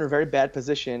put her in a very bad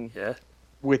position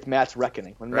with Matt's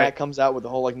reckoning. When Matt comes out with the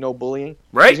whole, like, no bullying,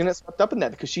 she's going to get swept up in that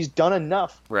because she's done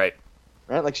enough. Right?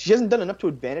 Like, she hasn't done enough to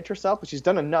advantage herself, but she's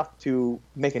done enough to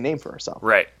make a name for herself.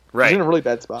 Right. She's in a really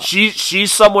bad spot.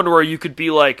 She's someone where you could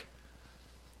be like,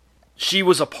 she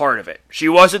was a part of it. She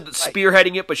wasn't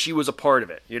spearheading it, but she was a part of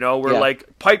it. Where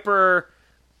like Piper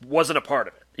wasn't a part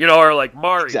of it. Or like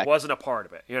Mari wasn't a part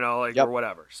of it. Or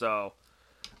whatever. So,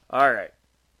 all right,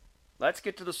 let's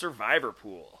get to the Survivor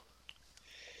pool.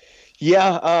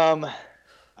 Yeah.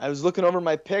 I was looking over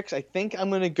my picks. I think I'm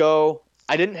going to go.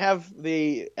 I didn't have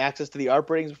the access to the ARP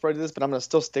ratings before I did this, but I'm going to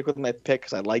still stick with my pick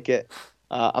because I like it.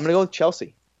 I'm going to go with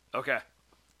Chelsea. Okay.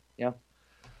 Yeah.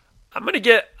 I'm going to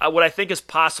get what I think is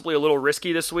possibly a little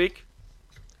risky this week.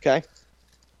 Okay.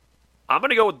 I'm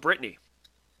going to go with Brittany.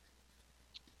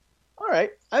 All right.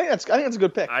 I think that's a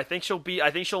good pick. I think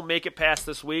she'll make it past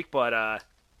this week, but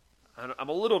I'm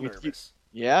a little nervous.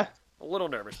 Yeah. A little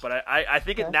nervous, but I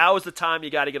think now is the time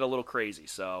you got to get a little crazy.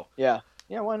 So yeah,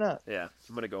 why not? Yeah,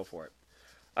 I'm gonna go for it.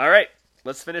 All right,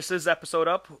 let's finish this episode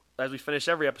up as we finish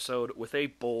every episode with a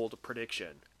bold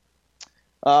prediction.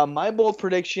 My bold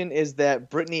prediction is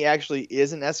that Brittany actually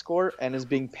is an escort and is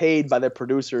being paid by the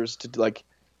producers to like.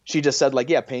 She just said like,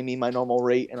 yeah, pay me my normal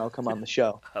rate and I'll come on the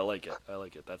show. I like it.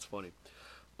 That's funny.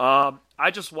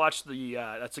 I just watched the.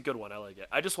 That's a good one. I like it.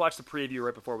 I just watched the preview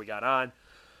right before we got on.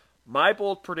 My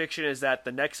bold prediction is that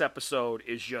the next episode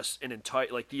is just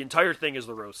the entire thing is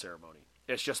the rose ceremony.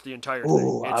 It's just the entire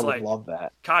thing. It's I would love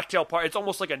that. Cocktail party. It's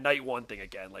almost like a night one thing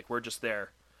again. Like we're just there,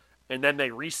 and then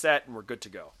they reset and we're good to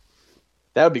go.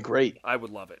 That would be great. I would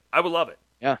love it.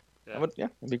 Yeah. That'd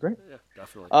be great. Yeah,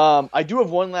 definitely. I do have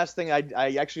one last thing.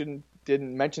 I actually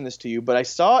didn't mention this to you, but I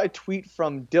saw a tweet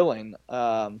from Dylan.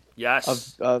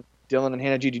 Yes. Of Dylan and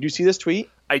Hannah G. Did you see this tweet?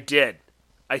 I did.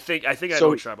 I think I know what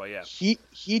you're talking about. Yeah.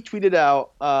 He tweeted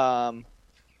out,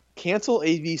 cancel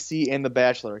ABC and The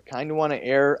Bachelor. Kind of want to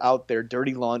air out their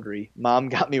dirty laundry. Mom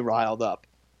got me riled up.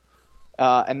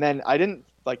 And then there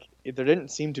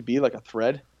didn't seem to be like a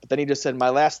thread. But then he just said, my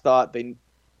last thought, they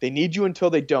need you until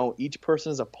they don't. Each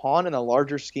person is a pawn in a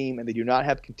larger scheme, and they do not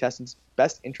have contestants'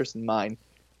 best interest in mind.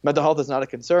 Mental health is not a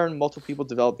concern. Multiple people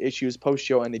develop issues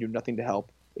post-show, and they do nothing to help.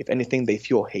 If anything, they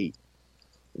fuel hate.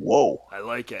 Whoa. I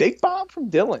like it. Big bomb from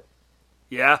Dylan.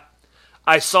 Yeah.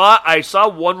 I saw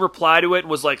one reply to it and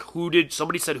was like,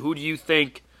 somebody said, who do you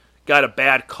think got a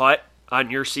bad cut on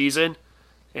your season?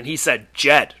 And he said,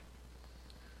 Jed.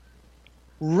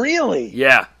 Really?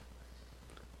 Yeah.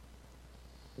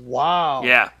 Wow.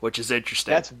 Yeah, which is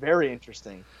interesting. That's very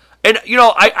interesting. And,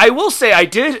 I will say I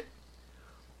did,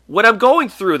 when I'm going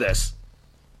through this,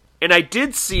 and I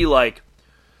did see, like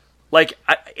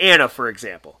Anna, for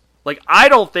example. Like, I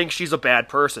don't think she's a bad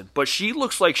person, but she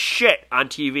looks like shit on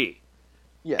TV.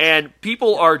 Yes. And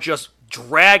people are just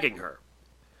dragging her.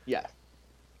 Yeah.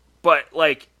 But,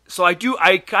 so I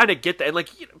kind of get that.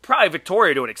 And, probably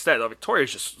Victoria to an extent, though. Victoria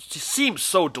just seems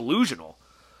so delusional.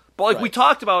 But, we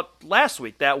talked about last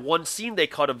week, that one scene they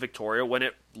cut of Victoria when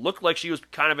it looked like she was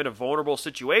kind of in a vulnerable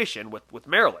situation with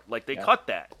Marilyn. They cut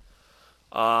that.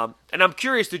 And I'm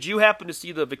curious, did you happen to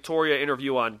see the Victoria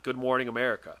interview on Good Morning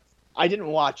America? I didn't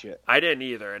watch it. I didn't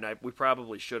either, and we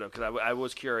probably should have, because I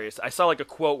was curious. I saw, a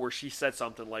quote where she said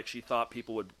something like she thought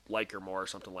people would like her more or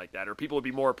something like that, or people would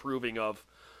be more approving of,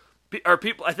 or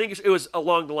people, I think it was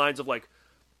along the lines of,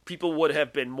 people would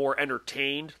have been more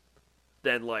entertained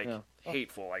than,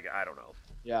 hateful. I don't know.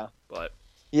 Yeah. But.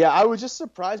 Yeah, I was just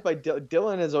surprised by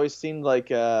Dylan has always seemed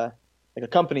like a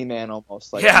company man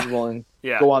almost. He's willing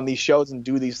to go on these shows and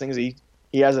do these things. He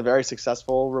has a very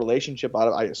successful relationship out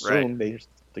of, I assume, they're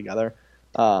together.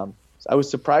 I was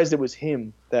surprised it was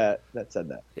him that said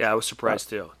that. Yeah, I was surprised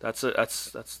too. That's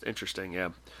interesting. Yeah.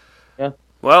 Yeah.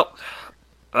 Well,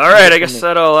 all right. I guess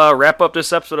that'll wrap up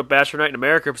this episode of Bachelor Night in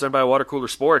America, presented by Water Cooler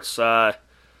Sports.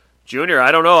 Junior,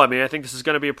 I don't know. I mean, I think this is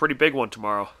going to be a pretty big one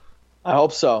tomorrow. I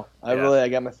hope so. I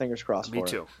got my fingers crossed. Me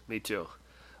too.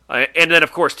 And then,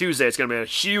 of course, Tuesday it's going to be a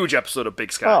huge episode of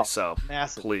Big Sky. So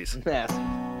massive. Please. Massive.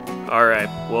 All right.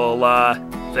 Well,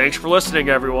 thanks for listening,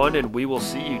 everyone, and we will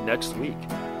see you next week.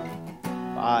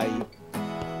 Bye.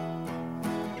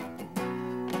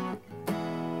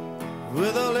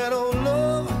 With a little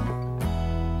love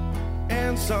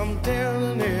and some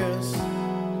tenderness,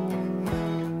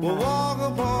 we'll walk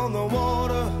upon the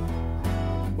water,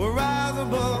 we'll rise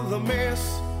above the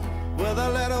mist. With a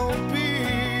little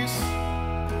peace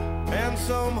and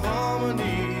some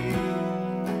harmony,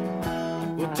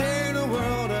 we'll take the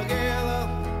world together,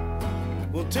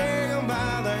 we'll take them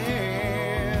by the hand.